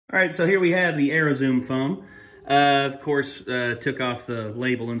All right, so here we have the Arrowzoom foam. Of course, took off the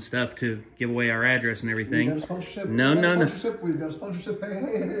label and stuff to give away our address and everything. We got a sponsorship. No. We've got a sponsorship.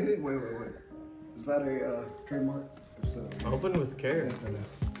 Hey. Wait. Is that a trademark? Open with care.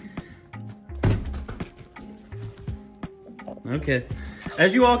 Okay.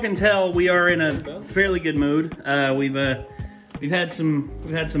 As you all can tell, we are in a fairly good mood. We've had some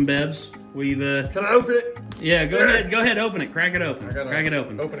bevs. Can I open it? Yeah, go ahead, open it. Crack it open. Crack it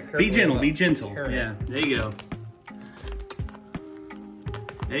open. Open it carefully. Be gentle. Yeah, there you go.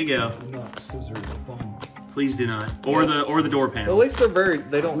 There you go. Do not scissor the foam. Please do not. Or the door panel. At least they're very,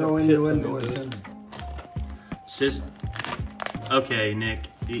 they don't No have innuendo tips. intended. Okay, Nick.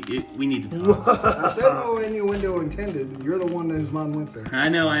 We need to talk. I said no innuendo intended. You're the one whose mind went there. I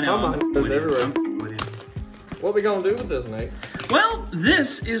know. Come on, everywhere. What we gonna do with this, Nate? Well,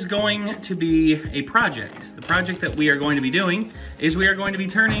 this is going to be a project. The project that we are going to be doing is we are going to be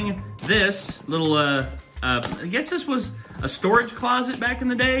turning this little, I guess this was a storage closet back in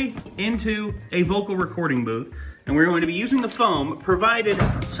the day, into a vocal recording booth. And we're going to be using the foam provided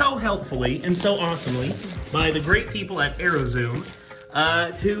so helpfully and so awesomely by the great people at Arrowzoom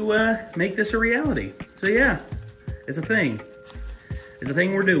to make this a reality. So yeah, it's a thing. It's a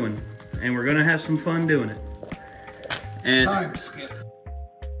thing we're doing. And we're gonna have some fun doing it. And Time skip.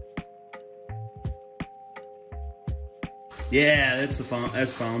 yeah, that's the foam.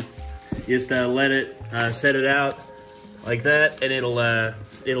 That's foam. Just let it set it out like that, and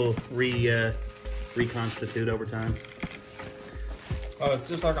it'll reconstitute over time. Oh, it's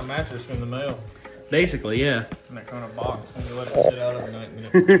just like a mattress from the mail. Basically, yeah. In that kind of box, and you let it sit out overnight. And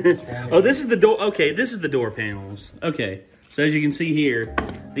it's Oh, this is the door. Okay, this is the door panels. Okay, so as you can see here,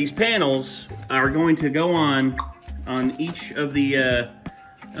 these panels are going to go on each of the.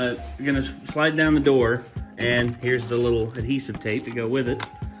 You're gonna slide down the door, and here's the little adhesive tape to go with it.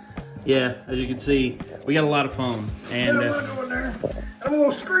 Yeah, as you can see, we got a lot of foam, and I'm gonna go in there. I'm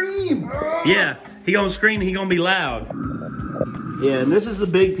gonna scream. yeah, he gonna scream. He gonna be loud. Yeah, and this is the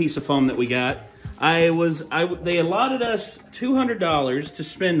big piece of foam that we got. They allotted us $200 to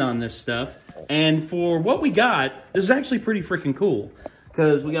spend on this stuff, and for what we got, this is actually pretty freaking cool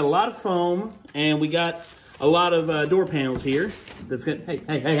because we got a lot of foam and we got a lot of door panels here. That's gonna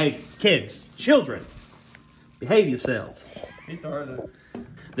hey, kids, children, behave yourselves. He started it.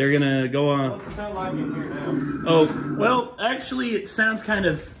 They're gonna go on. What's it sound like in here now? Oh, well, actually, it sounds kind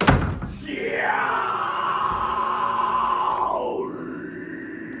of.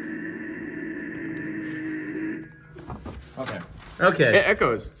 Okay. Okay. It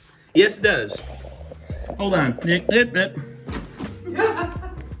echoes. Yes, it does. Hold on, Nick. It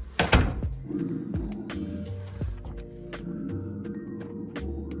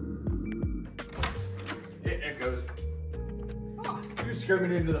echoes. You're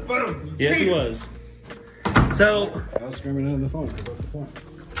screaming into the phone. Yes, he was. So I was screaming into the phone because that's the point.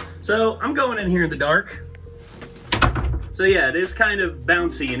 So I'm going in here in the dark. So yeah, it is kind of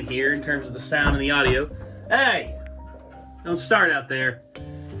bouncy in here in terms of the sound and the audio. Hey, don't start out there.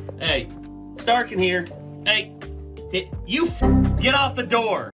 Hey, it's dark in here. Hey, you get off the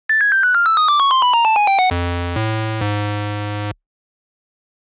door.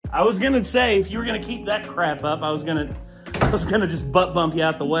 I was gonna say, if you were gonna keep that crap up, I was gonna just butt bump you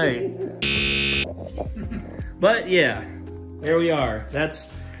out the way. But yeah, there we are. This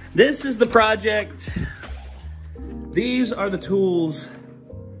is the project. These are the tools.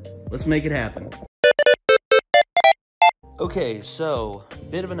 Let's make it happen. Okay, so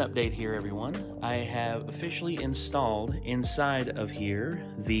bit of an update here, everyone. I have officially installed inside of here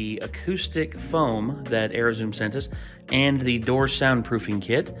the acoustic foam that Arrowzoom sent us and the door soundproofing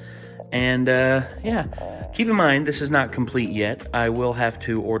kit. And yeah, keep in mind, this is not complete yet. I will have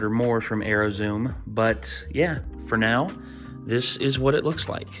to order more from Arrowzoom, but yeah, for now, this is what it looks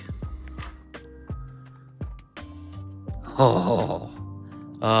like. Oh,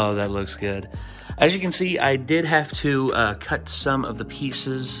 that looks good. As you can see, I did have to cut some of the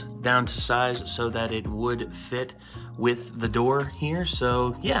pieces down to size so that it would fit with the door here.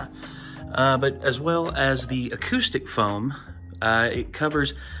 So yeah, but as well as the acoustic foam, it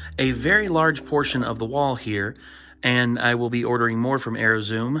covers a very large portion of the wall here, and I will be ordering more from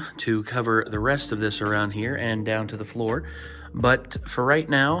Arrowzoom to cover the rest of this around here and down to the floor. But for right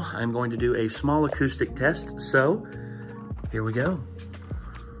now, I'm going to do a small acoustic test, so here we go.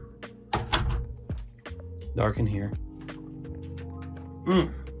 Dark in here.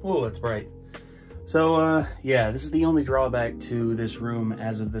 Oh, that's bright. So, yeah, this is the only drawback to this room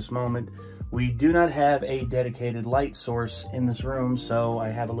as of this moment. We do not have a dedicated light source in this room, so I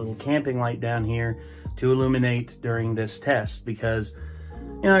have a little camping light down here to illuminate during this test because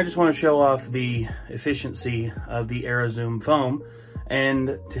you know, I just want to show off the efficiency of the Arrowzoom foam.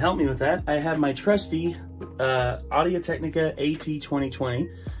 And to help me with that, I have my trusty Audio-Technica AT2020.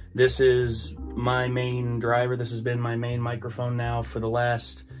 This is my main driver. This has been my main microphone now for the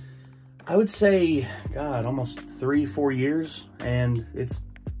last, I would say, God, almost 3-4 years, and it's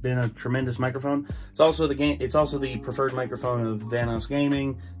been a tremendous microphone. It's also the preferred microphone of Vanoss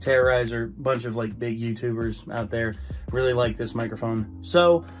Gaming, Terrorizer, a bunch of like big YouTubers out there really like this microphone.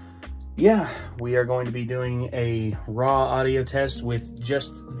 So yeah, we are going to be doing a raw audio test with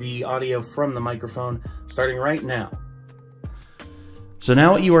just the audio from the microphone starting right now. So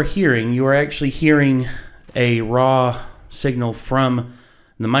now what you are actually hearing a raw signal from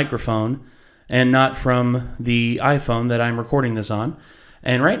the microphone and not from the iPhone that I'm recording this on.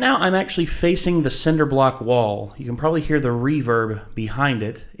 And right now I'm actually facing the cinder block wall. You can probably hear the reverb behind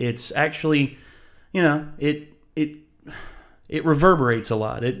it. It's actually, you know, it reverberates a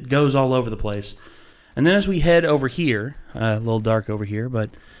lot. It goes all over the place. And then as we head over here, a little dark over here,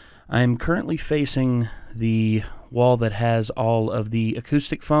 but I'm currently facing the wall that has all of the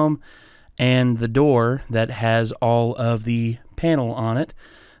acoustic foam and the door that has all of the panel on it,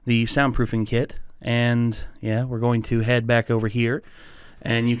 the soundproofing kit. And yeah, we're going to head back over here,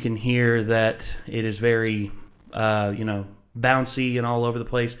 and you can hear that it is very, you know, bouncy and all over the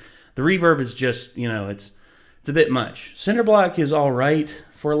place. The reverb is just, you know, it's a bit much. Cinder block is all right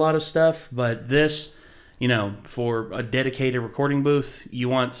for a lot of stuff, but this, you know, for a dedicated recording booth, you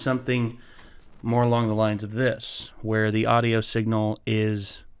want something more along the lines of this, where the audio signal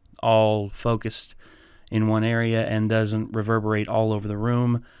is all focused in one area and doesn't reverberate all over the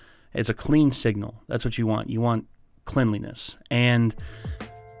room. It's a clean signal. That's what you want. You want cleanliness. And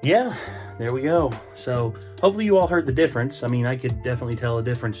yeah, there we go. So hopefully you all heard the difference. I mean, I could definitely tell a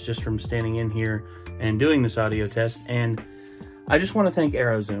difference just from standing in here and doing this audio test. And I just want to thank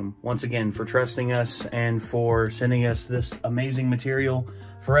Arrowzoom once again for trusting us and for sending us this amazing material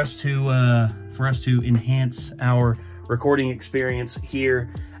for us to enhance our recording experience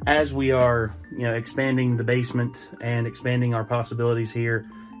here as we are, you know, expanding the basement and expanding our possibilities here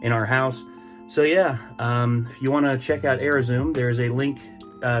in our house. So yeah, if you want to check out Arrowzoom, there is a link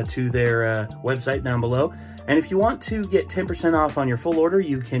to their website down below. And if you want to get 10% off on your full order,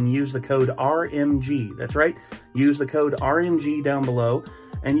 you can use the code RMG. That's right, use the code RMG down below,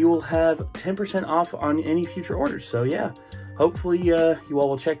 and you will have 10% off on any future orders. So yeah, hopefully you all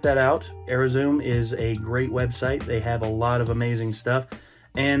will check that out. Arrowzoom is a great website. They have a lot of amazing stuff.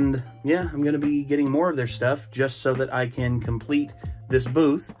 And yeah, I'm going to be getting more of their stuff just so that I can complete this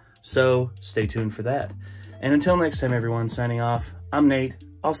booth. So stay tuned for that. And until next time, everyone, signing off. I'm Nate.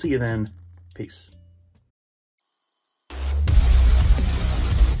 I'll see you then. Peace.